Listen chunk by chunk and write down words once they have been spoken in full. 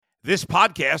This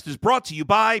podcast is brought to you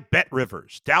by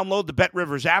BetRivers. Download the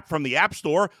BetRivers app from the App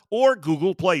Store or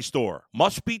Google Play Store.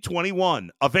 Must be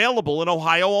 21. Available in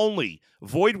Ohio only.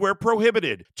 Void where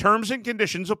prohibited. Terms and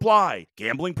conditions apply.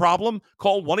 Gambling problem?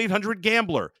 Call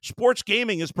 1-800-GAMBLER. Sports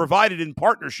gaming is provided in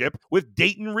partnership with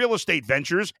Dayton Real Estate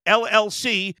Ventures,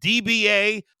 LLC,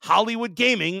 DBA, Hollywood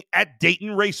Gaming at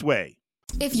Dayton Raceway.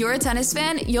 If you're a tennis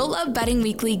fan, you'll love Betting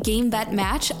Weekly Game Bet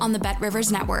Match on the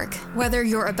BetRivers Network. Whether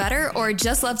you're a bettor or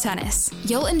just love tennis,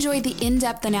 you'll enjoy the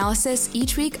in-depth analysis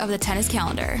each week of the tennis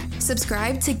calendar.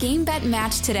 Subscribe to Game Bet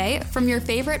Match today from your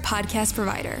favorite podcast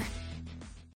provider.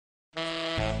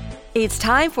 It's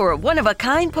time for a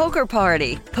one-of-a-kind poker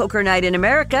party. Poker Night in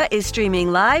America is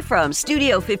streaming live from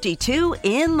Studio 52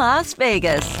 in Las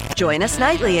Vegas. Join us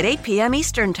nightly at 8 p.m.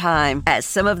 Eastern Time as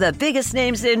some of the biggest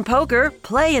names in poker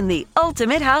play in the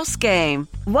ultimate house game.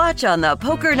 Watch on the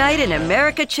Poker Night in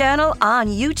America channel on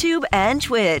YouTube and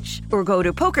Twitch, or go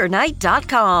to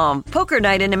pokernight.com. Poker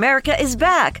Night in America is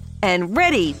back and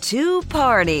ready to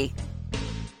party.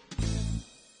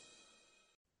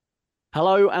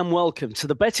 Hello and welcome to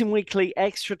the Betting Weekly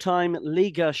Extra Time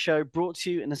Liga show, brought to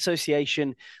you in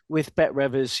association with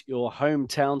BetRivers, your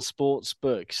hometown sports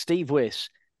book. Steve Wyss,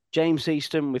 James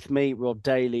Eastham with me, Rob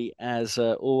Daly, as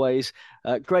always.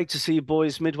 Great to see you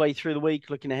boys midway through the week,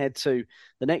 looking ahead to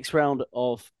the next round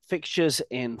of fixtures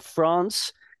in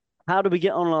France. How did we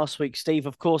get on last week, Steve?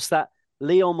 Of course, that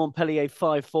Lyon Montpellier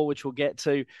 5-4, which we'll get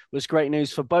to, was great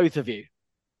news for both of you.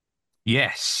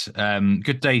 Yes.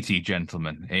 Good day to you,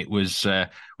 gentlemen. It was,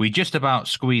 we just about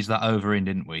squeezed that over in,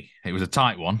 didn't we? It was a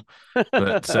tight one,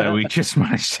 but we just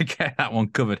managed to get that one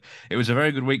covered. It was a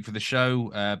very good week for the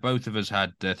show. Both of us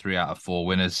had 3 out of 4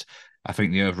 winners. I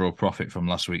think the overall profit from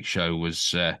last week's show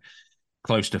was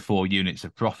close to 4 units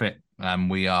of profit.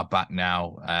 We are back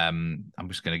now. I'm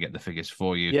just going to get the figures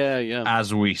for you. Yeah.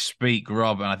 As we speak,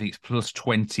 Rob, and I think it's plus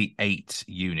 28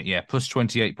 unit. Yeah, plus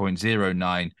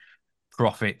 28.09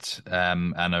 profit,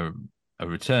 and a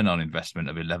return on investment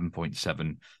of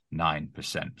 11.79%.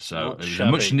 So it was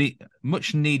a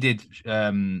much needed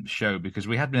show, because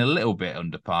we had been a little bit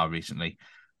under par recently,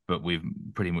 but we've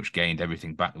pretty much gained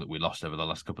everything back that we lost over the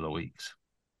last couple of weeks.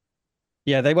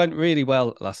 Yeah, they went really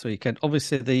well last weekend.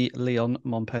 Obviously, the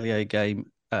Lyon-Montpellier game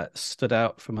stood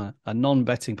out from a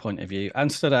non-betting point of view,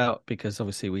 and stood out because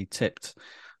obviously we tipped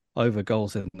over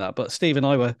goals in that. But Steve and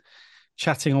I were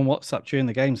chatting on WhatsApp during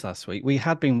the games last week. We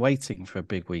had been waiting for a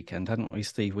big weekend, hadn't we,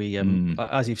 Steve? We,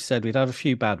 as you've said, we'd had a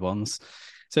few bad ones.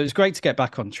 So it was great to get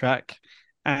back on track.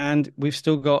 And we've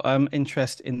still got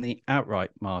interest in the outright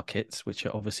markets, which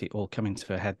are obviously all coming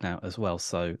to a head now as well.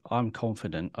 So I'm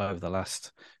confident over the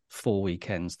last 4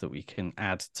 weekends that we can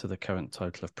add to the current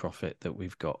total of profit that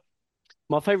we've got.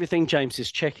 My favourite thing, James, is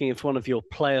checking if one of your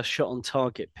player shot on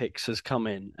target picks has come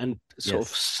in, and sort of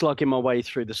slugging my way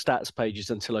through the stats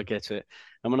pages until I get it.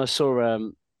 And when I saw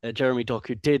Jeremy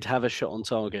Doku did have a shot on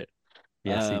target.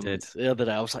 Yes, he did. The other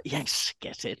day, I was like, yes,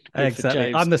 get it.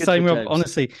 Exactly. I'm the same, Rob.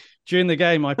 Honestly, during the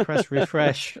game, I pressed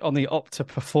refresh on the Opta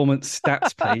Performance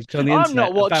stats page on the internet. I'm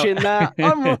not watching that.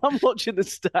 I'm watching the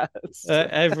stats.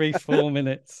 Every 4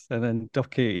 minutes. And then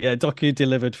Doku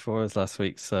delivered for us last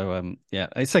week. So,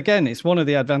 it's one of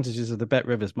the advantages of the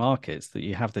BetRivers markets, that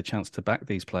you have the chance to back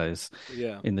these players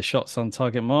in the shots on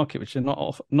target market, which are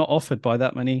not offered by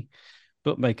that many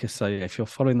bookmakers. So if you're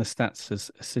following the stats as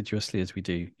assiduously as we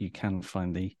do, you can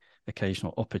find the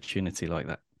occasional opportunity like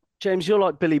that. James, you're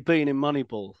like Billy Bean in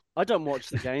Moneyball. I don't watch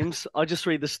the games. I just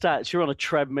read the stats. You're on a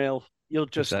treadmill. You're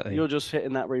just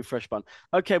hitting that refresh button.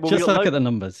 Okay, well, just look at the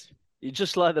numbers. You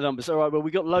just like the numbers. All right, well,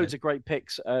 we got loads of great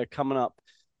picks coming up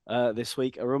this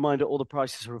week. A reminder, all the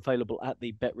prices are available at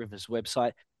the BetRivers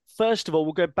website. First of all,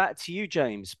 we'll go back to you,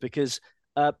 James, because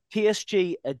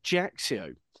PSG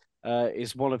Ajaccio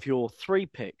is one of your 3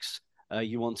 picks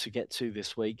you want to get to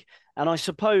this week. And I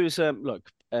suppose,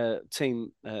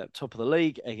 team top of the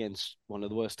league against one of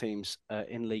the worst teams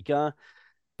in Ligue.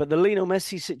 But the Lionel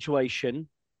Messi situation,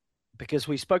 because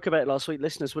we spoke about it last week,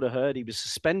 listeners would have heard he was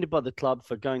suspended by the club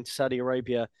for going to Saudi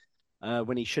Arabia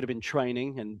when he should have been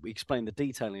training, and we explained the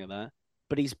detailing of that.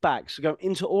 But he's back. So go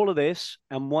into all of this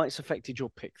and why it's affected your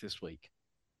pick this week.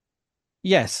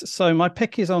 Yes, so my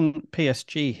pick is on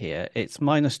PSG here. It's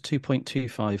minus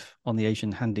 2.25 on the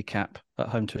Asian handicap at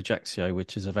home to Ajaccio,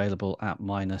 which is available at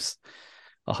minus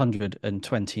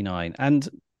 129. And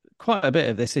quite a bit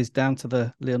of this is down to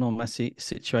the Lionel Messi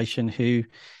situation, who,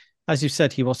 as you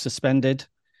said, he was suspended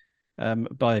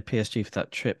by PSG for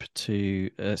that trip to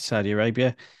Saudi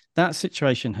Arabia. That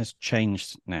situation has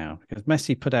changed now, because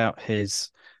Messi put out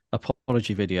his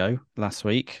apology video last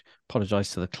week,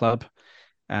 apologised to the club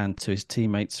and to his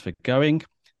teammates for going.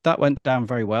 that went down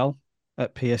very well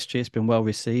at PSG. It's been well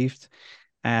received.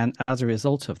 And as a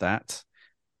result of that,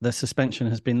 the suspension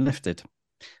has been lifted.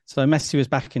 So Messi was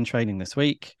back in training this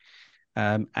week.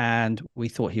 And we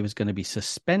thought he was going to be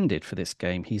suspended for this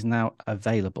game. He's now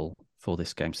available for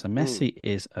this game. So Messi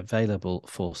is available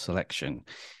for selection.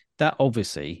 That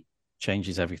obviously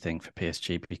changes everything for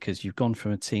PSG, because you've gone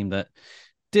from a team that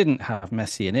didn't have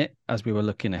Messi in it, as we were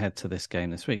looking ahead to this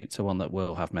game this week, to one that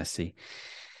will have Messi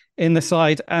in the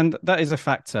side. And that is a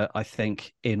factor, I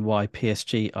think, in why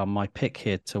PSG are my pick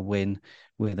here to win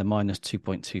with a minus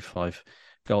 2.25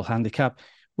 goal handicap.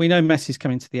 We know Messi's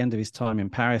coming to the end of his time in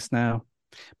Paris now,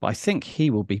 but I think he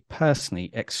will be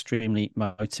personally extremely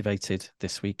motivated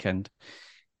this weekend.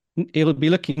 He'll be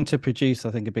looking to produce,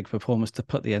 I think, a big performance to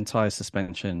put the entire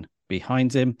suspension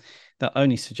behind him. That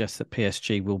only suggests that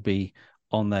PSG will be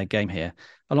on their game here.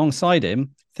 Alongside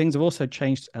him, things have also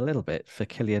changed a little bit for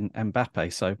Kylian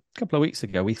Mbappe. So a couple of weeks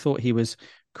ago, we thought he was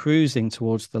cruising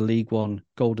towards the Ligue 1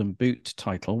 Golden Boot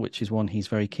title, which is one he's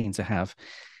very keen to have.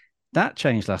 That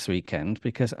changed last weekend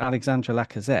because Alexandre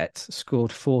Lacazette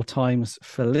scored 4 times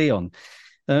for Lyon.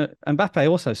 Mbappe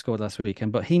also scored last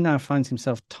weekend, but he now finds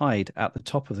himself tied at the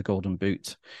top of the Golden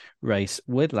Boot race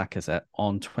with Lacazette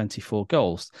on 24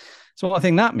 goals. So what I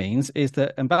think that means is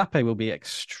that Mbappe will be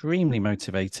extremely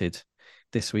motivated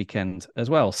this weekend as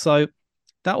well. So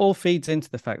that all feeds into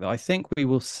the fact that I think we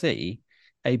will see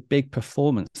a big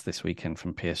performance this weekend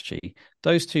from PSG.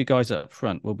 Those two guys up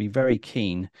front will be very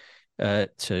keen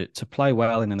to play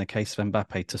well, and in the case of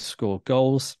Mbappe, to score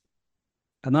goals.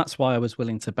 And that's why I was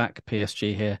willing to back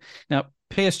PSG here. Now,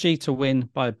 PSG to win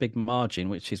by a big margin,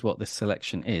 which is what this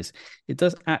selection is, it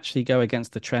does actually go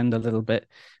against the trend a little bit.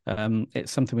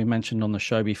 It's something we mentioned on the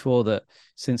show before, that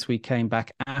since we came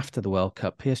back after the World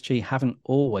Cup, PSG haven't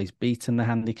always beaten the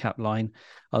handicap line.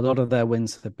 A lot of their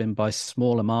wins have been by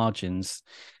smaller margins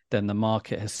than the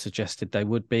market has suggested they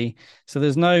would be. So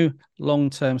there's no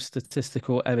long-term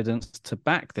statistical evidence to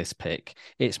back this pick.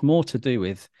 It's more to do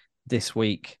with this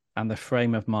week and the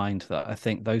frame of mind that I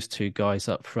think those two guys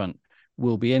up front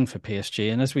will be in for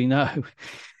PSG. And as we know,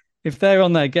 if they're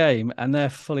on their game and they're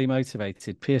fully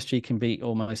motivated, PSG can beat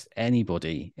almost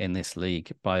anybody in this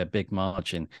league by a big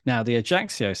margin. Now, the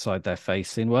Ajaccio side they're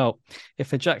facing, well,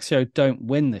 if Ajaccio don't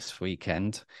win this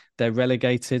weekend, they're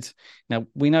relegated. Now,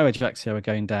 we know Ajaccio are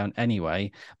going down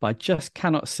anyway, but I just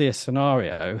cannot see a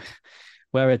scenario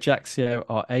where Ajaccio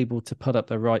are able to put up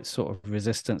the right sort of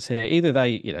resistance here. Either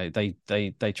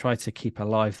they try to keep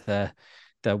alive their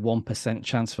 1%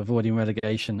 chance of avoiding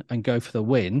relegation and go for the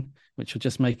win, which will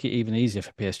just make it even easier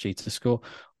for PSG to score,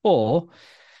 or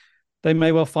they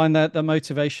may well find that the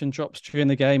motivation drops during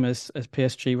the game as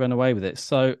PSG run away with it.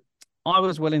 So I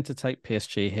was willing to take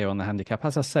PSG here on the handicap.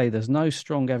 As I say, there's no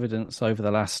strong evidence over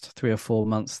the last 3 or 4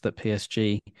 months that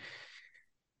PSG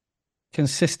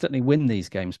consistently win these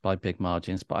games by big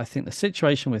margins. But I think the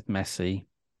situation with Messi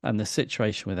and the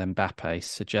situation with Mbappe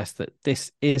suggests that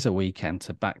this is a weekend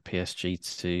to back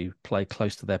PSG to play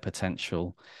close to their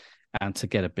potential and to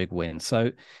get a big win.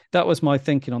 So that was my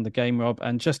thinking on the game, Rob.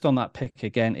 And just on that pick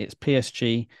again, it's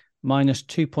PSG minus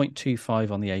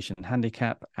 2.25 on the Asian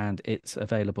handicap, and it's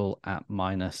available at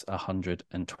minus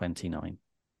 129.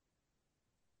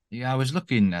 Yeah, I was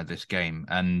looking at this game,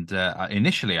 and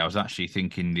initially I was actually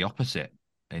thinking the opposite.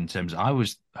 In terms, I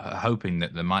was hoping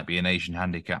that there might be an Asian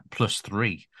handicap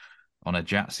 +3 on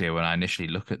Ajaccio when I initially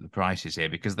look at the prices here,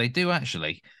 because they do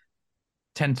actually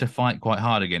tend to fight quite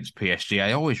hard against PSG.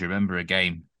 I always remember a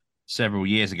game several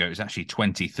years ago. It was actually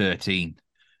 2013,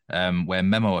 where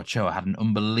Memo Ochoa had an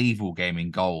unbelievable game in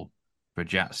goal for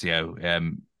Ajaccio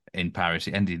in Paris.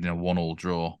 It ended in a 1-1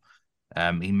 draw.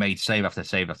 He made save after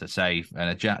save after save, and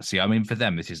Ajaccio, I mean, for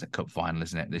them, this is the cup final,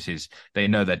 isn't it? They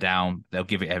know they're down. They'll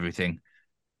give it everything.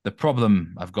 The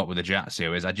problem I've got with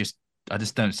Ajaccio is I just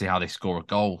don't see how they score a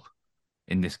goal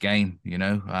in this game. You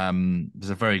know,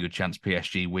 there's a very good chance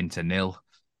PSG win to 0.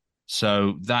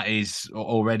 So that is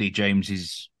already, James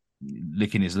is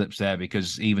licking his lips there,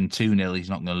 because even 2-0,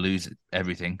 he's not going to lose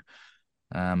everything.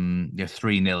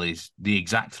 3-0 is the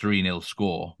exact 3-0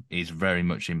 score is very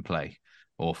much in play,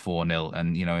 or 4-0.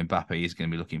 And, Mbappe is going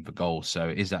to be looking for goals. So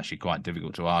it is actually quite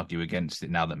difficult to argue against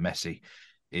it now that Messi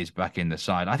is back in the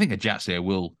side. I think Ajaccio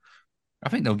I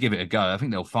think they'll give it a go. I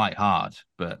think they'll fight hard,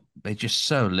 but they're just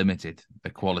so limited, the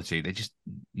quality.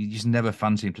 You just never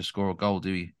fancy him to score a goal,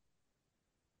 do you?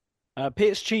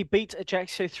 PSG beat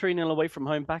Ajaccio 3-0 away from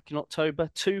home back in October.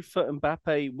 2 for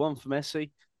Mbappe, 1 for Messi.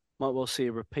 Might well see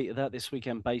a repeat of that this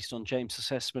weekend based on James'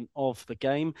 assessment of the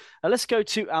game. Let's go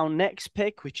to our next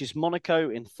pick, which is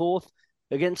Monaco in 4th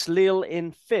against Lille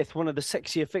in 5th, one of the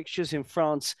sexier fixtures in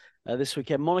France this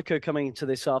weekend. Monaco coming into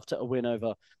this after a win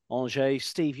over Angers.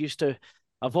 Steve used to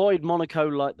avoid Monaco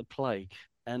like the plague,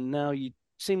 and now you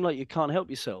seem like you can't help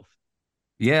yourself.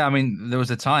 Yeah, I mean, there was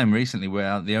a time recently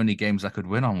where the only games I could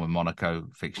win on were Monaco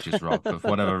fixtures, Rob, for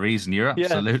whatever reason. You're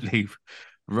absolutely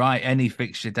right. Any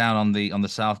fixture down on the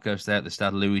south coast there at the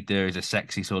Stade Louis II is a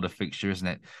sexy sort of fixture, isn't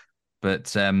it?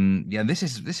 But yeah, this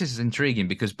is intriguing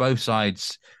because both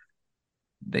sides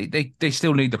they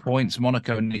still need the points.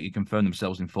 Monaco need to confirm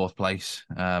themselves in 4th place,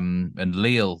 and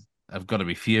Lille have got to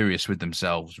be furious with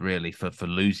themselves really for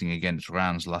losing against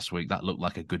Rennes last week. That looked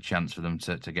like a good chance for them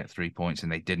to get 3 points,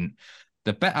 and they didn't.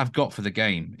 The bet I've got for the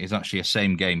game is actually a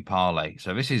same game parlay.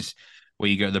 So this is where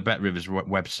you go to the Bet Rivers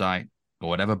website or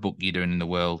whatever book you're doing in the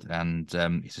world, and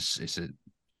it's a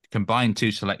combine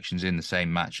 2 selections in the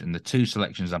same match, and the 2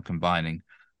 selections I'm combining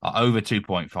are over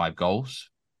 2.5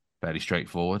 goals, fairly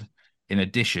straightforward, in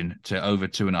addition to over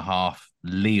 2.5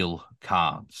 Lille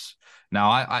cards.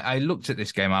 Now, I looked at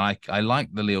this game, and I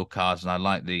like the Lille cards, and I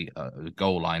like the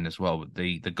goal line as well, but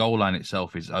the goal line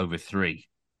itself is over 3.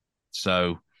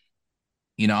 So,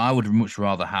 I would much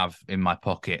rather have in my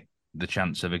pocket the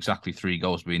chance of exactly 3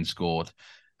 goals being scored,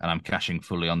 and I'm cashing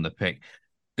fully on the pick.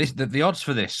 The odds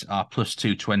for this are plus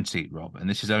 220, Rob, and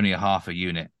this is only a half a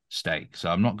unit stake,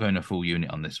 so I'm not going a full unit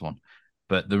on this one.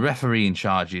 But the referee in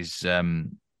charge is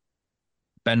Benoit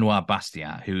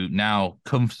Bastiat, who now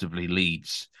comfortably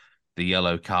leads the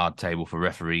yellow card table for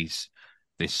referees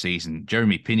this season.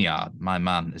 Jeremy Pignard, my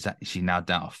man, is actually now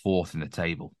down to 4th in the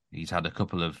table. He's had a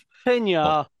couple of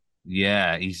Pignard.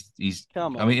 Yeah, he's.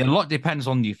 Come on. I mean, a lot depends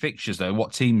on your fixtures, though.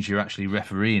 What teams you're actually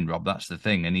refereeing, Rob? That's the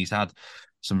thing. And he's had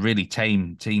some really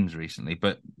tame teams recently.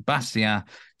 But Bastia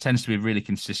tends to be really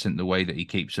consistent the way that he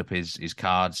keeps up his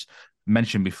cards.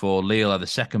 Mentioned before, Lille are the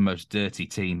second most dirty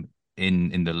team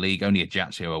in the league. Only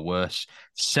Ajaccio are worse.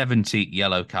 70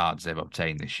 yellow cards they've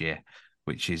obtained this year,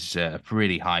 which is a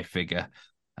pretty high figure.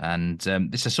 And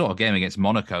it's a sort of game against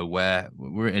Monaco where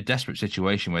we're in a desperate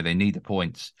situation where they need the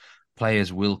points.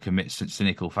 Players will commit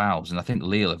cynical fouls. And I think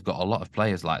Lille have got a lot of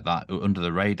players like that under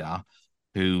the radar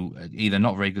who are either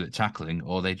not very good at tackling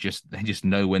or they just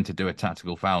know when to do a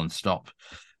tactical foul and stop,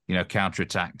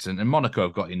 counterattacks. And Monaco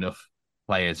have got enough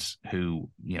players who,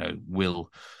 will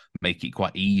make it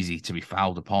quite easy to be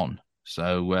fouled upon.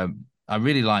 So I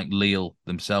really like Lille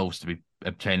themselves to be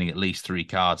obtaining at least 3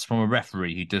 cards from a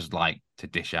referee who does like to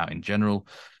dish out in general.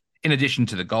 In addition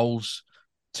to the goals,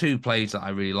 2 plays that I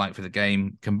really like for the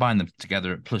game, combine them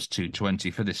together at plus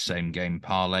 220 for this same game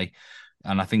parlay.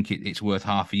 And I think it's worth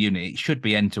half a unit. It should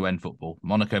be end-to-end football.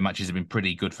 Monaco matches have been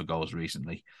pretty good for goals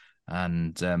recently.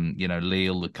 And,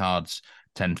 Lille, the cards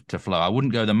tend to flow. I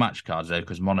wouldn't go the match cards, though,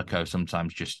 because Monaco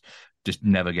sometimes just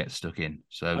never gets stuck in.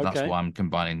 So That's why I'm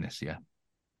combining this, yeah.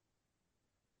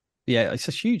 Yeah, it's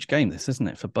a huge game, this, isn't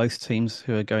it, for both teams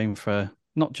who are going for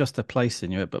not just a place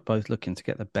in Europe, but both looking to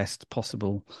get the best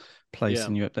possible place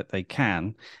in Europe that they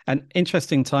can. And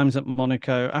interesting times at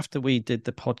Monaco. After we did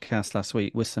the podcast last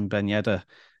week, Wyss and Ben Yedder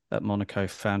at Monaco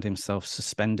found himself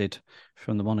suspended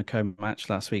from the Monaco match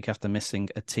last week after missing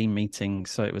a team meeting.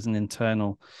 So it was an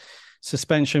internal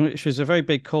suspension, which was a very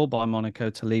big call by Monaco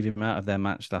to leave him out of their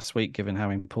match last week, given how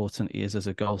important he is as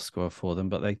a goal scorer for them.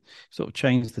 But they sort of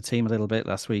changed the team a little bit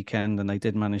last weekend, and they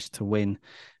did manage to win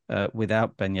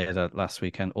without Ben Yedder last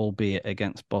weekend, albeit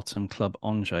against bottom club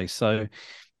Angers. So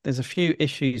there's a few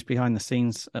issues behind the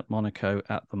scenes at Monaco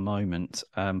at the moment,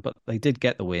 but they did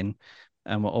get the win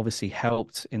and were obviously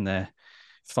helped in their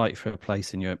fight for a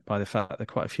place in Europe by the fact that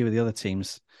quite a few of the other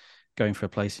teams going for a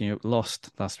place in Europe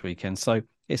lost last weekend. So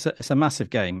it's a massive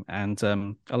game and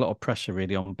a lot of pressure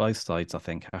really on both sides, I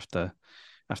think, after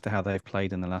how they've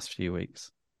played in the last few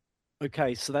weeks.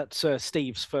 Okay, so that's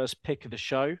Steve's first pick of the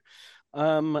show.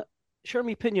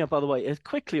 Jeremy Pignard, by the way,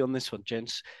 quickly on this one,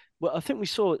 gents. Well, I think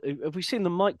have we seen the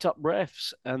mic'd up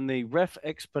refs and the ref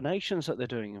explanations that they're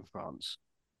doing in France?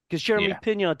 Because Jeremy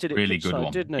Pignard did it really good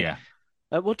one, didn't he? Yeah.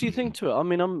 What do you think to it? I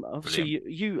mean, I'm obviously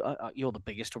you're the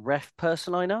biggest ref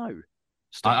person I know.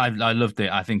 I loved it.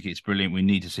 I think it's brilliant. We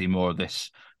need to see more of this,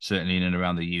 certainly in and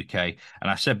around the UK. And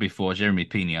I said before, Jeremy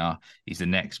Pignard is the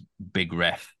next big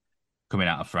ref coming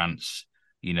out of France.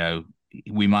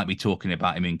 We might be talking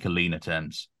about him in Kalina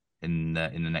terms in the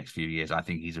next few years. I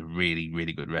think he's a really,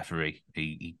 really good referee.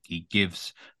 He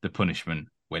gives the punishment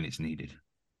when it's needed.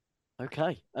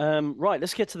 Okay. Right,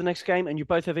 let's get to the next game. And you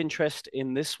both have interest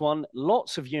in this one.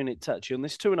 Lots of unit touchy on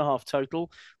this, 2.5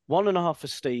 total, 1.5 for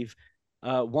Steve,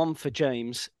 1 for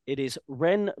James. It is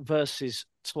Rennes versus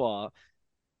Troyes.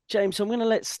 James, I'm going to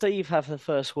let Steve have the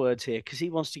first words here because he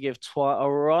wants to give Troyes a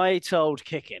right old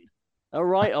kicking. A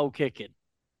right old kicking.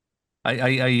 Are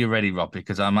you ready, Rob?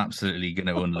 Because I'm absolutely going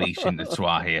to unleash into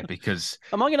Troyes here because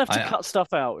Am I going to have to I cut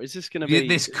stuff out? Is this going to be?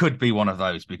 this could be one of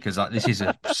those because this is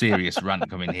a serious rant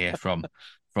coming here from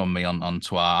me on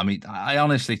Troyes. I mean, I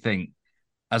honestly think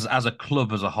as a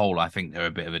club as a whole, I think they're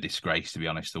a bit of a disgrace, to be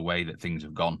honest, the way that things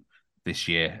have gone this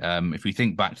year. If we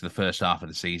think back to the first half of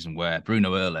the season where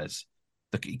Bruno Erles,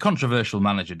 the controversial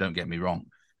manager, don't get me wrong,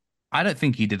 I don't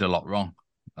think he did a lot wrong.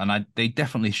 And they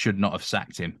definitely should not have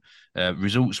sacked him.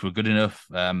 Results were good enough.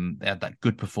 They had that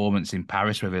good performance in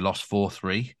Paris where they lost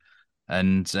 4-3.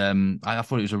 And I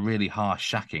thought it was a really harsh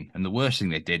sacking. And the worst thing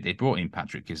they did, they brought in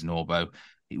Patrick Kisnorbo.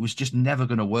 It was just never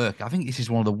going to work. I think this is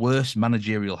one of the worst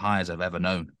managerial hires I've ever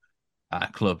known at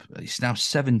a club. It's now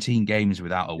 17 games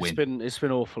without a win. It's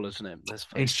been awful, isn't it?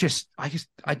 It's just, I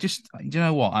just, you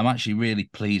know what? I'm actually really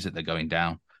pleased that they're going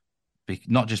down.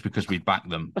 Not just because we back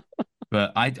them,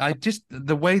 but I just,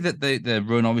 the way that they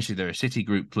run, obviously they're a City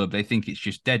Group club. They think it's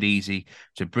just dead easy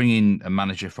to bring in a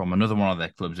manager from another one of their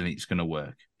clubs and it's going to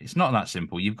work. It's not that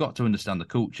simple. You've got to understand the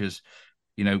cultures.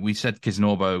 You know, we said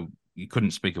Kisnorbo, he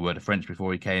couldn't speak a word of French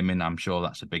before he came in. I'm sure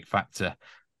that's a big factor.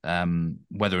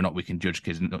 Whether or not we can judge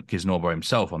Kisnorbo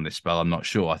himself on this spell, I'm not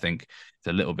sure. I think it's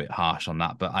a little bit harsh on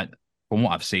that. But from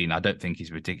what I've seen, I don't think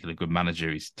he's a particularly good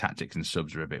manager. His tactics and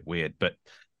subs are a bit weird. But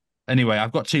anyway,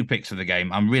 I've got 2 picks for the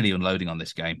game. I'm really unloading on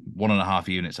this game. 1.5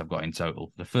 units I've got in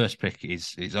total. The first pick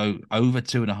is over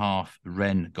 2.5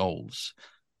 Rennes goals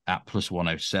at plus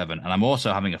 107. And I'm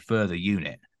also having a further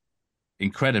unit,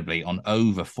 incredibly, on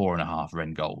over 4.5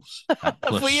 Rennes goals.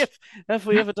 Have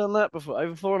we ever done that before?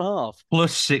 Over 4.5?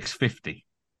 Plus 650.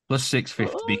 Plus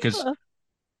 650, because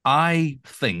I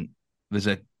think there's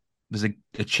a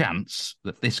chance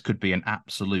that this could be an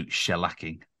absolute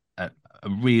shellacking, a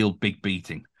real big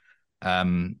beating. I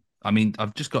mean,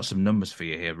 I've just got some numbers for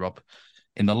you here, Rob.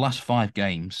 In the last 5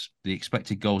 games, the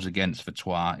expected goals against for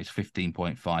Troyes is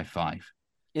 15.55.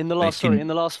 In the last 5? In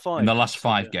the last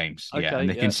 5 games, yeah. Okay, And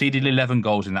they conceded 11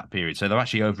 goals in that period. So they're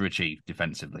actually overachieved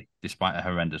defensively, despite a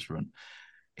horrendous run.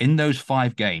 In those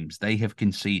 5 games, they have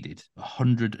conceded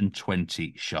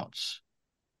 120 shots.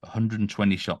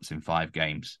 120 shots in 5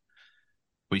 games,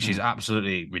 which is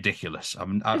absolutely ridiculous. I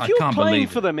can't believe you're playing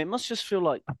for them, it must just feel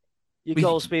like your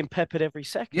goals being peppered every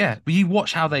second. Yeah, but you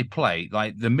watch how they play.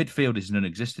 Like, the midfield is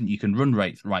non-existent. You can run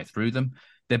right through them.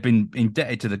 They've been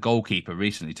indebted to the goalkeeper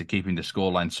recently to keeping the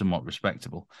scoreline somewhat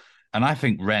respectable. And I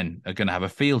think Rennes are going to have a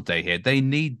field day here. They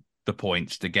need the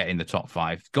points to get in the top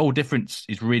 5. Goal difference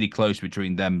is really close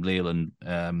between them, Lille,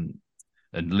 and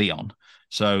Lyon.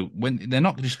 So when they're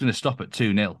not just going to stop at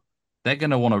 2-0, they're going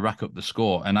to want to rack up the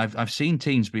score. And I've seen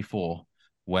teams before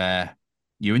where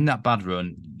you're in that bad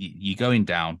run, you're going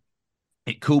down,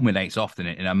 it culminates often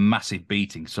in a massive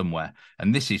beating somewhere.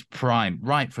 And this is prime,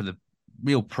 right for the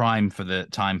real prime for the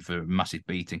time for a massive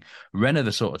beating. Rennes are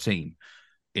the sort of team,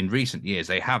 in recent years,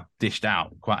 they have dished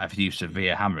out quite a few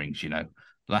severe hammerings, you know.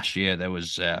 Last year, there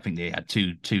was, I think they had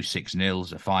two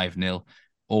 6-0s, a 5-0.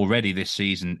 Already this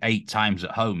season, 8 times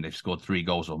at home, they've scored 3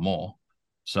 goals or more.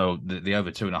 So the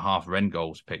over 2.5 Rennes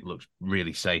goals pick looks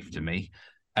really safe to me.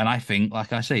 And I think,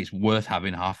 like I say, it's worth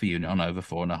having half a unit on over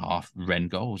 4.5 Rennes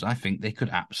goals. I think they could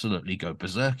absolutely go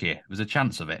berserk here. There's a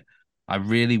chance of it. I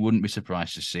really wouldn't be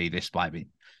surprised to see this might be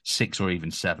 6 or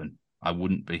even 7. I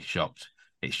wouldn't be shocked.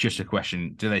 It's just a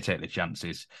question, do they take the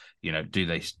chances? You know, do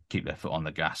they keep their foot on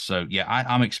the gas? So, yeah,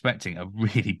 I'm expecting a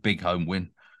really big home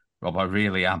win, Rob. I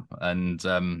really am. And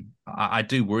I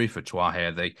do worry for Troyes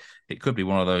here. It could be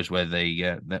one of those where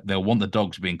they'll want the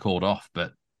dogs being called off,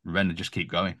 but Rennes just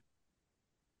keep going.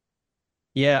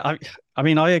 Yeah, I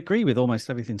mean, I agree with almost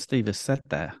everything Steve has said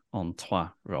there on Troyes,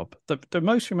 Rob. The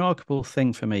most remarkable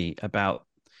thing for me about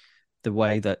the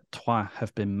way that Troyes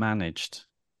have been managed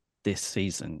this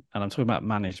season, and I'm talking about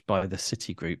managed by the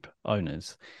City Group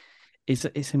owners, is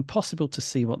that it's impossible to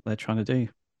see what they're trying to do.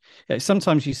 Yeah,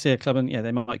 sometimes you see a club and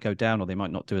they might go down or they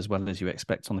might not do as well as you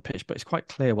expect on the pitch, but it's quite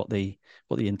clear what the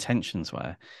intentions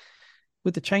were.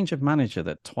 With the change of manager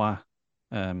that Troyes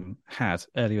had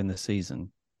earlier in the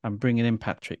season, and bringing in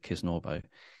Patrick Kisnorbo, it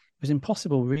was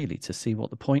impossible really to see what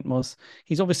the point was.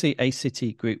 He's obviously a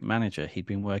City Group manager. He'd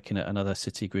been working at another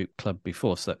City Group club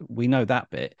before, so we know that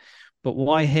bit. But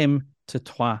why him to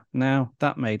Troyes now?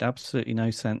 That made absolutely no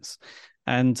sense.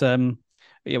 And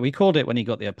we called it when he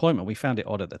got the appointment. We found it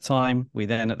odd at the time. We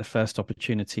then, at the first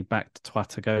opportunity, backed Troyes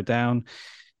to go down.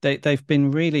 They've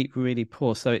been really, really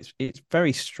poor. So it's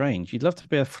very strange. You'd love to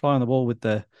be a fly on the wall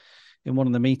in one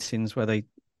of the meetings where they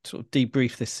sort of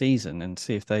debrief this season and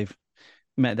see if they've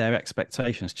met their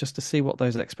expectations, just to see what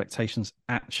those expectations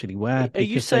actually were. Are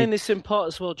you saying this in part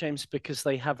as well, James, because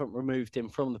they haven't removed him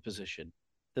from the position,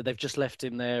 that they've just left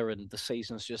him there and the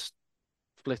season's just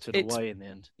flitted away in the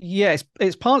end. Yeah,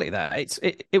 it's partly that.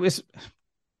 It was.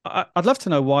 I'd love to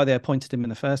know why they appointed him in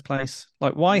the first place.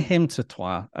 Like, why him to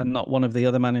Troyes and not one of the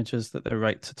other managers that they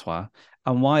rate to Troyes?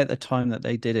 And why at the time that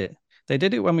they did it? They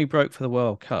did it when we broke for the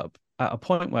World Cup at a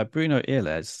point where Bruno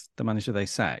Irles, the manager they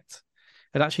sacked,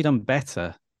 had actually done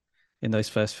better in those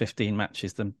first 15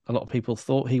 matches than a lot of people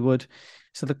thought he would.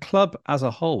 So the club as a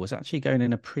whole was actually going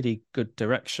in a pretty good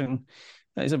direction.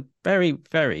 That is a very,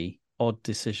 very odd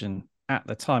decision at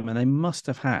the time. And they must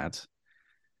have had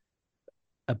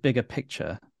a bigger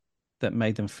picture that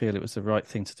made them feel it was the right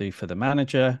thing to do for the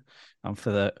manager and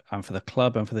for the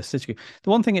club and for the city. The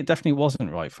one thing it definitely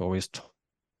wasn't right for is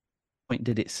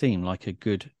did it seem like a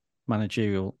good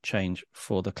managerial change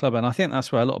for the club? And I think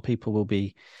that's where a lot of people will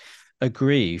be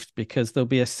aggrieved, because there'll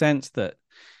be a sense that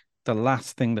the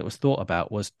last thing that was thought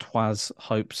about was Troyes'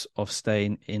 hopes of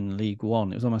staying in League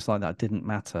One. It was almost like that didn't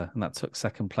matter, and that took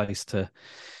second place to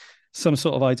some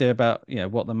sort of idea about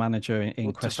what the manager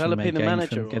in question may gain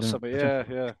from getting.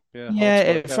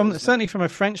 Certainly from a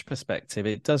French perspective,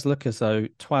 it does look as though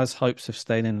Troyes' hopes of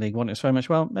staying in League One, it's very much,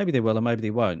 well, maybe they will or maybe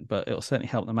they won't, but it'll certainly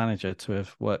help the manager to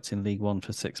have worked in League One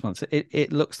for 6 months.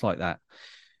 It looks like that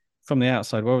from the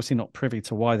outside. We're obviously not privy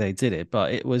to why they did it,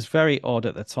 but it was very odd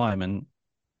at the time, and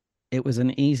it was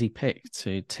an easy pick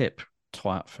to tip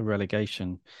Troyes for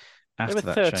relegation after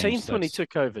that change. 13th when he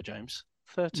took over, James.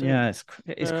 13th. Yeah,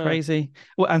 it's crazy.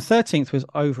 Well, and 13th was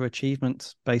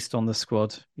overachievement based on the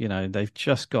squad. They've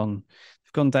just gone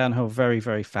downhill very,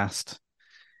 very fast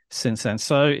since then.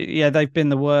 So yeah, they've been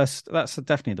the worst. That's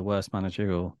definitely the worst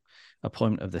managerial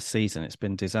appointment of the season. It's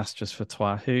been disastrous for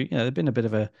Troyes, who they've been a bit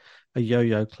of a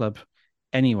yo-yo club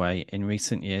anyway in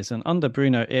recent years. And under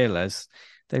Bruno Irles,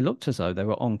 they looked as though they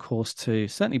were on course to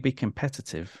certainly be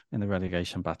competitive in the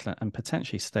relegation battle and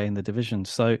potentially stay in the division.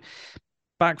 So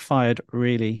backfired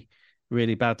really,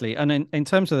 really badly. And in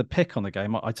terms of the pick on the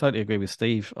game, I totally agree with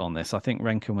Steve on this. I think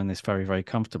Rennes can win this very, very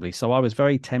comfortably. So I was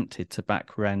very tempted to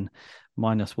back Rennes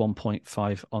minus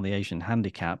 1.5 on the Asian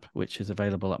handicap, which is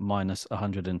available at minus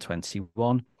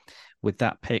 121. With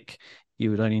that pick, you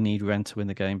would only need Rennes to win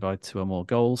the game by 2 or more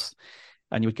goals,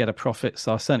 and you would get a profit.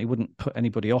 So I certainly wouldn't put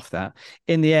anybody off that.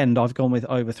 In the end, I've gone with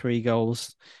over 3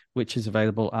 goals, which is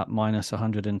available at minus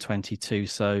 122.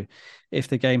 So if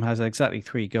the game has exactly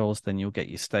 3 goals, then you'll get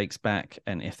your stakes back.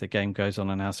 And if the game goes on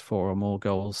and has 4 or more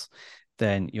goals,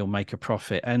 then you'll make a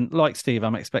profit. And like Steve,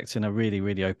 I'm expecting a really,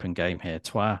 really open game here.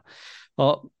 Troyes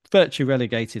are virtually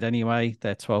relegated anyway.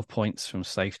 They're 12 points from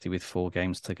safety with 4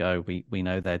 games to go. We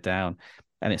know they're down.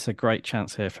 And it's a great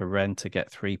chance here for Rennes to get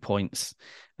 3 points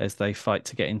as they fight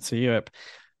to get into Europe.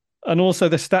 And also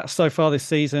the stats so far this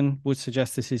season would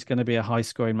suggest this is going to be a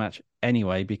high-scoring match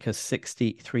anyway, because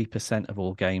 63% of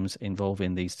all games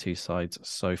involving these two sides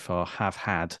so far have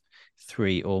had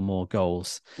 3 or more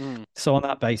goals. So on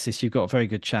that basis, you've got a very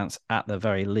good chance at the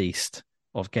very least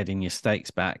of getting your stakes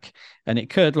back. And it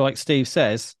could, like Steve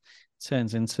says, turn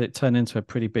into a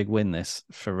pretty big win this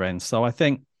for Rennes. So I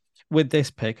think with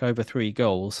this pick over 3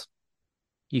 goals,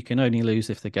 you can only lose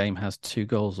if the game has 2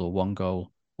 goals or 1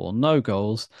 goal or no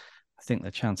goals. I think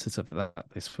the chances of that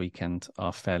this weekend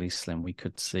are fairly slim. We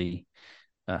could see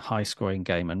a high-scoring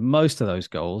game, and most of those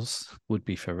goals would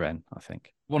be for Rennes, I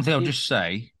think. One thing I'll just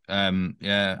say,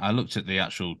 I looked at the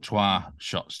actual Troyes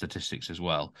shot statistics as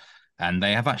well, and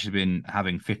they have actually been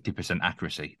having 50%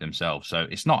 accuracy themselves. So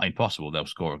it's not impossible they'll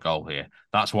score a goal here.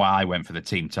 That's why I went for the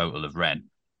team total of Rennes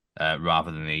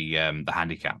rather than the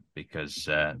handicap, because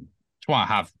Troyes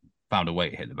have found a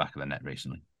way to hit the back of the net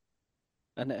recently.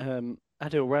 And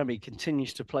Adil Rami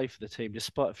continues to play for the team,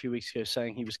 despite a few weeks ago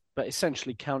saying he was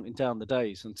essentially counting down the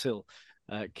days until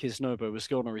Kisnobo was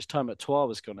gone, or his time at Troyes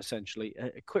was gone, essentially.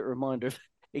 A quick reminder of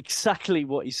exactly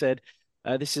what he said.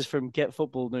 This is from Get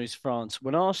Football News France.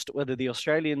 When asked whether the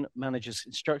Australian manager's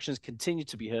instructions continued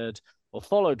to be heard or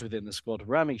followed within the squad,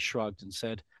 Rami shrugged and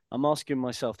said, "I'm asking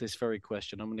myself this very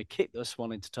question. I'm going to kick this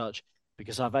one into touch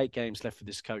because I have 8 games left for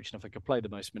this coach, and if I could play the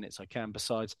most minutes I can.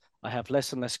 Besides, I have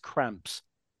less and less cramps,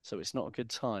 so it's not a good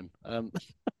time." Okay,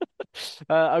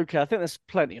 I think there's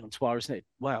plenty on Troyes, isn't it?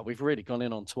 Wow, we've really gone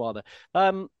in on Troyes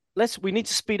there. We need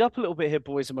to speed up a little bit here,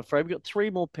 boys, I'm afraid. We've got 3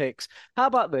 more picks. How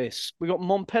about this? We've got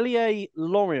Montpellier,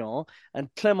 Lorient, and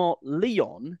Clermont,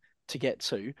 Lyon to get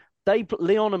to.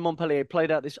 Lyon and Montpellier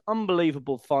played out this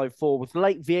unbelievable 5-4 with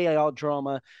late VAR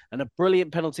drama and a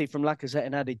brilliant penalty from Lacazette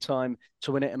in added time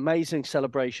to win it. Amazing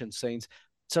celebration scenes.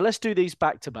 So let's do these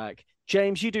back-to-back.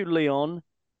 James, you do Lyon,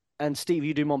 and Steve,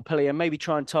 you do Montpellier. Maybe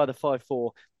try and tie the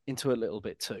 5-4 into a little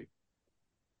bit too.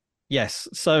 Yes.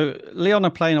 So Lyon are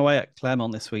playing away at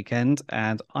Clermont this weekend,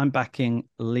 and I'm backing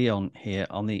Lyon here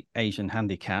on the Asian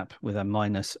handicap with a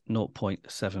minus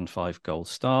 0.75 goal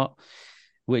start,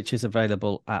 which is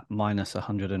available at minus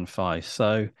 105.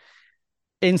 So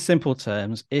in simple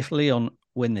terms, if Lyon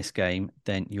win this game,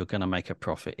 then you're going to make a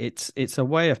profit. It's a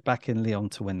way of backing Lyon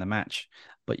to win the match,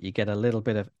 but you get a little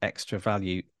bit of extra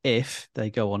value if they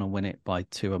go on and win it by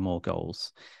 2 or more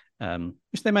goals,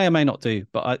 which they may or may not do.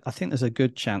 But I think there's a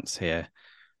good chance here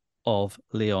of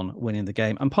Lyon winning the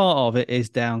game. And part of it is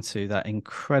down to that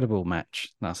incredible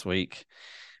match last week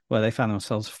where they found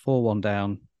themselves 4-1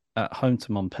 down at home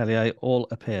to Montpellier. All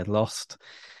appeared lost.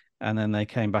 And then they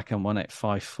came back and won it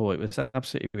 5-4. It was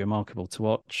absolutely remarkable to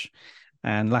watch.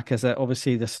 And Lacazette,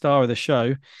 obviously the star of the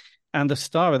show and the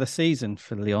star of the season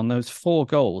for Lyon. Those 4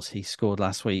 goals he scored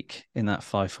last week in that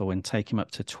 5-4 win take him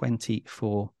up to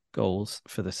 24 goals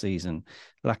for the season.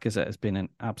 Lacazette has been an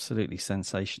absolutely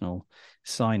sensational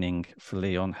signing for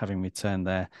Lyon, having returned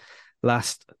there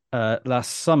last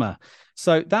summer.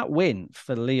 So that win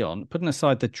for Lyon, putting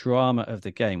aside the drama of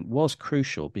the game, was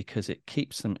crucial because it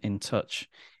keeps them in touch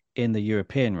in the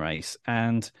European race.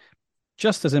 And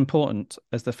just as important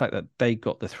as the fact that they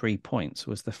got the 3 points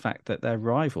was the fact that their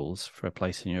rivals for a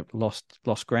place in Europe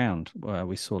lost ground.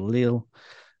 We saw Lille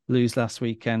lose last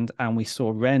weekend and we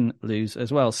saw Rennes lose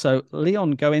as well. So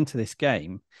Lyon go into this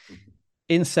game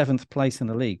in 7th place in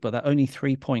the league, but they're only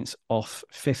 3 points off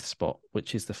 5th spot,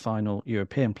 which is the final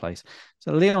European place.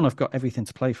 So Lyon have got everything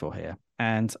to play for here.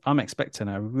 And I'm expecting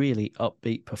a really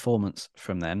upbeat performance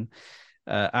from them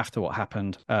after what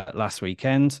happened last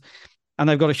weekend. And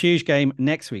they've got a huge game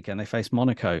next weekend. They face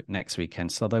Monaco next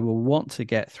weekend. So they will want to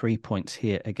get 3 points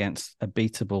here against a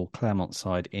beatable Clermont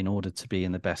side in order to be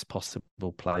in the best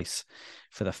possible place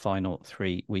for the final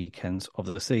 3 weekends of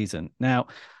the season. Now,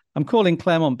 I'm calling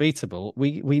Clermont beatable.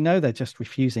 We know they're just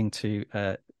refusing to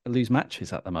lose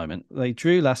matches at the moment. They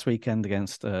drew last weekend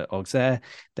against Auxerre.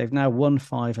 They've now won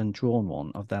 5 and drawn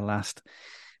 1 of their last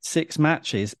 6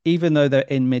 matches, even though they're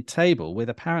in mid-table with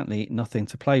apparently nothing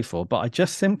to play for. But I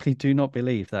just simply do not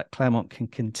believe that Clermont can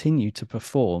continue to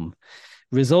perform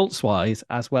results-wise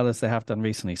as well as they have done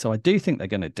recently. So I do think they're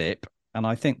going to dip. And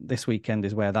I think this weekend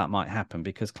is where that might happen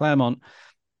because Clermont,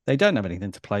 they don't have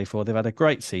anything to play for. They've had a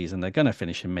great season. They're going to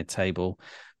finish in mid-table,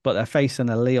 but they're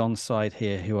facing a Lyon side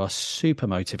here who are super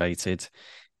motivated.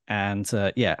 And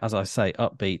as I say,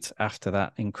 upbeat after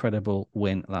that incredible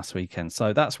win last weekend.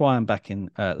 So that's why I'm backing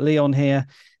Lyon here.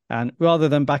 And rather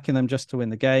than backing them just to win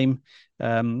the game,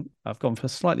 I've gone for a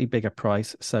slightly bigger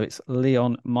price. So it's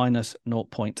Lyon minus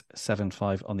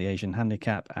 0.75 on the Asian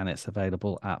handicap, and it's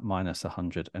available at minus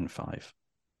 105.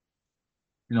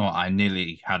 You know what? I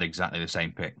nearly had exactly the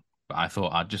same pick, but I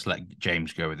thought I'd just let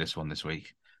James go with this one this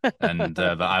week and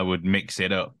that I would mix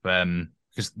it up.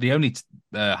 Because the only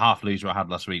half loser I had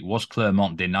last week was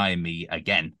Clermont denying me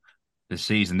again this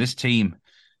season. This team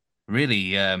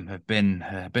really have been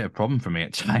a bit of a problem for me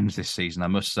at times this season, I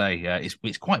must say.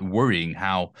 It's quite worrying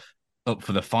how up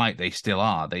for the fight they still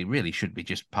are. They really should be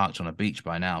just parked on a beach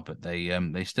by now, but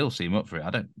they still seem up for it. I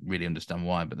don't really understand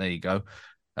why, but there you go.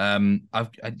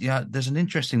 There's an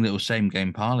interesting little same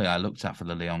game parlay I looked at for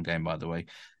the Lyon game, by the way.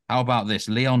 How about this?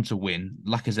 Lyon to win,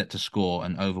 Lacazette to score,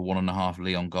 and over 1.5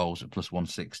 Lyon goals at plus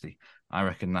 160. I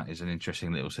reckon that is an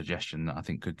interesting little suggestion that I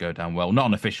think could go down well. Not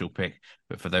an official pick,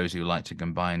 but for those who like to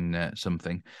combine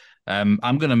something. I'm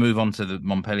going to move on to the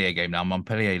Montpellier game now.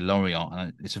 Montpellier-Lorient,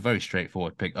 and it's a very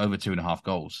straightforward pick, over 2.5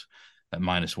 goals at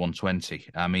minus 120.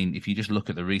 I mean, if you just look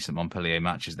at the recent Montpellier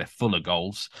matches, they're full of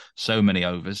goals, so many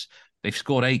overs. They've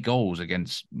scored 8 goals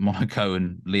against Monaco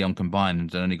and Lyon combined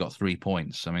and only got 3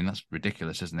 points. I mean, that's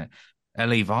ridiculous, isn't it?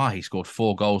 Elie Var, he scored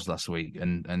 4 goals last week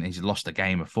and he's lost a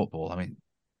game of football. I mean,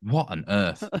 what on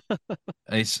earth?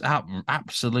 It's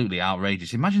absolutely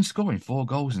outrageous. Imagine scoring 4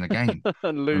 goals in a game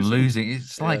and losing.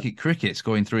 It's like cricket,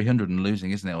 scoring 300 and losing,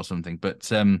 isn't it, or something?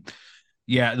 But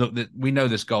look, we know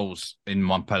there's goals in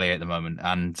Montpellier at the moment.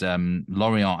 And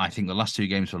Lorient, I think the last 2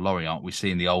 games for Lorient, we've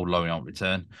seen the old Lorient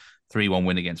return. 3-1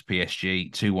 win against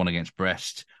PSG, 2-1 against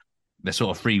Brest. They're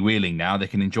sort of freewheeling now. They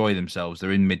can enjoy themselves.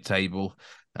 They're in mid-table.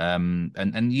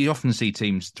 And you often see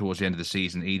teams towards the end of the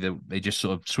season, either they just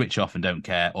sort of switch off and don't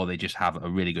care, or they just have a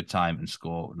really good time and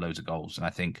score loads of goals. And I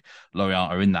think Lorient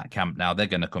are in that camp now. They're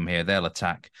going to come here. They'll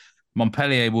attack.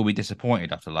 Montpellier will be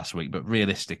disappointed after last week, but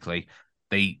realistically,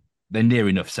 they're near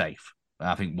enough safe.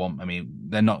 I think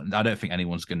they're not. I don't think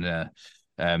anyone's going to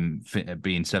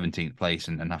be in 17th place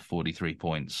and have 43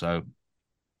 points. So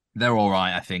they're all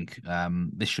right, I think.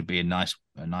 This should be a nice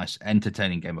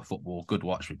entertaining game of football. Good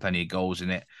watch with plenty of goals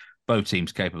in it. both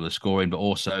teams capable of scoring, but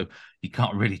also you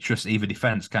can't really trust either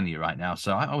defence, can you, right now?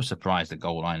 So I was surprised at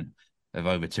goal line of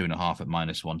over 2.5 at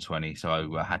 -120.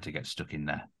 So I had to get stuck in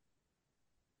there.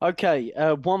 Okay,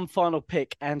 one final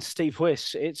pick, and Steve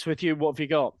Wyss, it's with you. What have you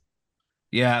got?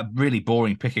 Yeah, really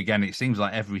boring pick again. It seems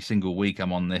like every single week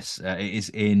I'm on this. It is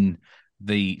in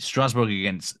the Strasbourg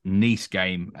against Nice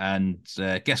game. And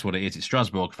guess what it is? It's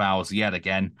Strasbourg fouls yet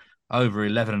again. Over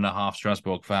 11.5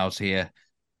 Strasbourg fouls here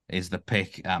is the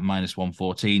pick at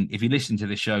 -114. If you listen to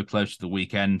this show close to the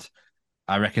weekend,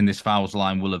 I reckon this fouls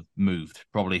line will have moved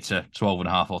probably to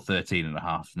 12.5 or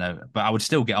 13.5. No, but I would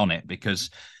still get on it because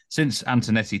since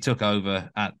Antonetti took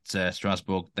over at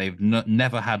Strasbourg, they've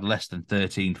never had less than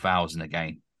 13 fouls in a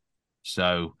game.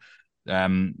 So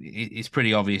it's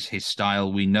pretty obvious his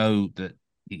style. We know that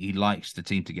he likes the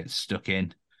team to get stuck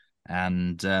in,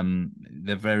 and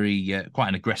they're very quite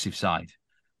an aggressive side.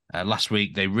 Last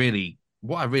week,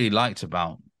 what I really liked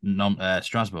about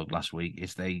Strasbourg last week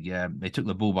is they took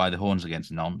the bull by the horns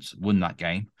against Nantes, won that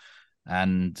game.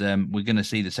 And we're going to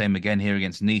see the same again here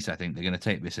against Nice. I think they're going to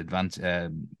take this advantage,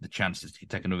 the chance to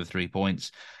take another 3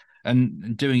 points,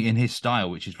 and doing it in his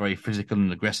style, which is very physical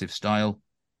and aggressive style.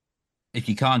 If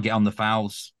you can't get on the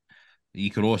fouls, you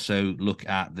could also look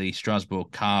at the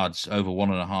Strasbourg cards, over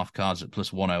 1.5 cards at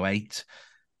 +108.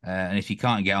 And if you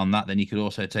can't get on that, then you could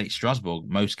also take Strasbourg,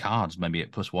 most cards, maybe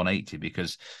at +180,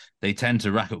 because they tend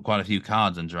to rack up quite a few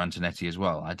cards under Antonetti as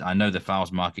well. I know the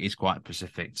fouls market is quite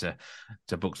specific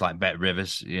to books like Bet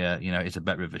Rivers. Yeah, it's a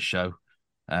Bet Rivers show.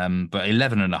 But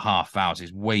 11.5 fouls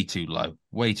is way too low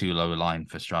a line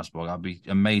for Strasbourg. I'd be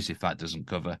amazed if that doesn't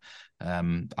cover.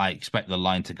 I expect the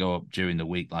line to go up during the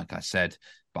week, like I said,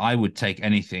 but I would take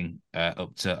anything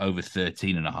up to over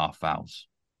 13.5 fouls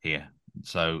here.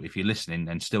 So if you're listening,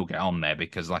 then still get on there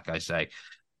because, like I say,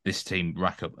 this team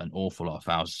rack up an awful lot of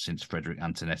fouls since Frederic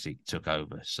Antonetti took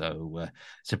over. So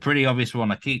it's a pretty obvious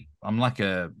one. I'm like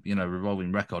a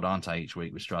revolving record, aren't I, each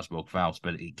week with Strasbourg fouls,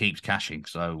 but it keeps cashing.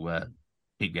 So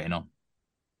keep getting on.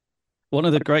 One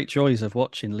of the great joys of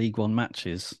watching League One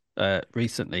matches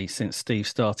recently, since Steve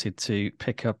started to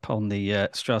pick up on the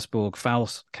Strasbourg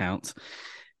fouls count,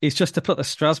 is just to put the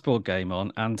Strasbourg game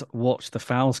on and watch the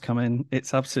fouls come in.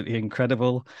 It's absolutely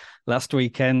incredible. Last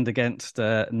weekend against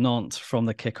Nantes, from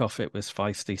the kickoff, it was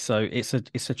feisty. So it's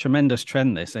a tremendous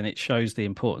trend, this, and it shows the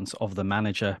importance of the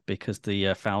manager because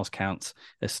the fouls count,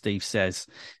 as Steve says,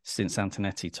 since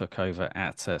Antonetti took over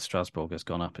at Strasbourg has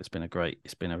gone up. It's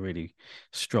been a really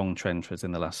strong trend for us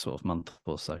in the last sort of month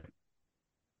or so.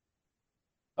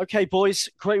 Okay, boys,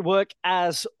 great work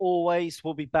as always.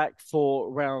 We'll be back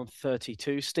for round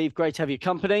 32. Steve, great to have your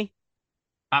company.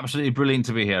 Absolutely brilliant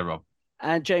to be here, Rob.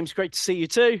 And James, great to see you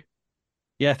too.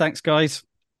 Yeah, thanks, guys.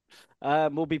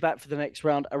 We'll be back for the next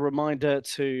round. A reminder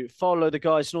to follow the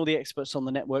guys and all the experts on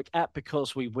the network at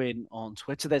Because We Win on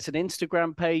Twitter. There's an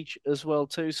Instagram page as well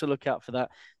too, so look out for that.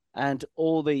 And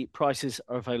all the prices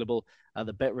are available at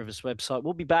the Bet Rivers website.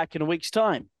 We'll be back in a week's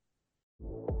time.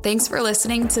 Thanks for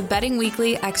listening to Betting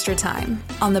Weekly Extra Time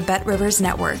on the Bet Rivers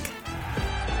Network.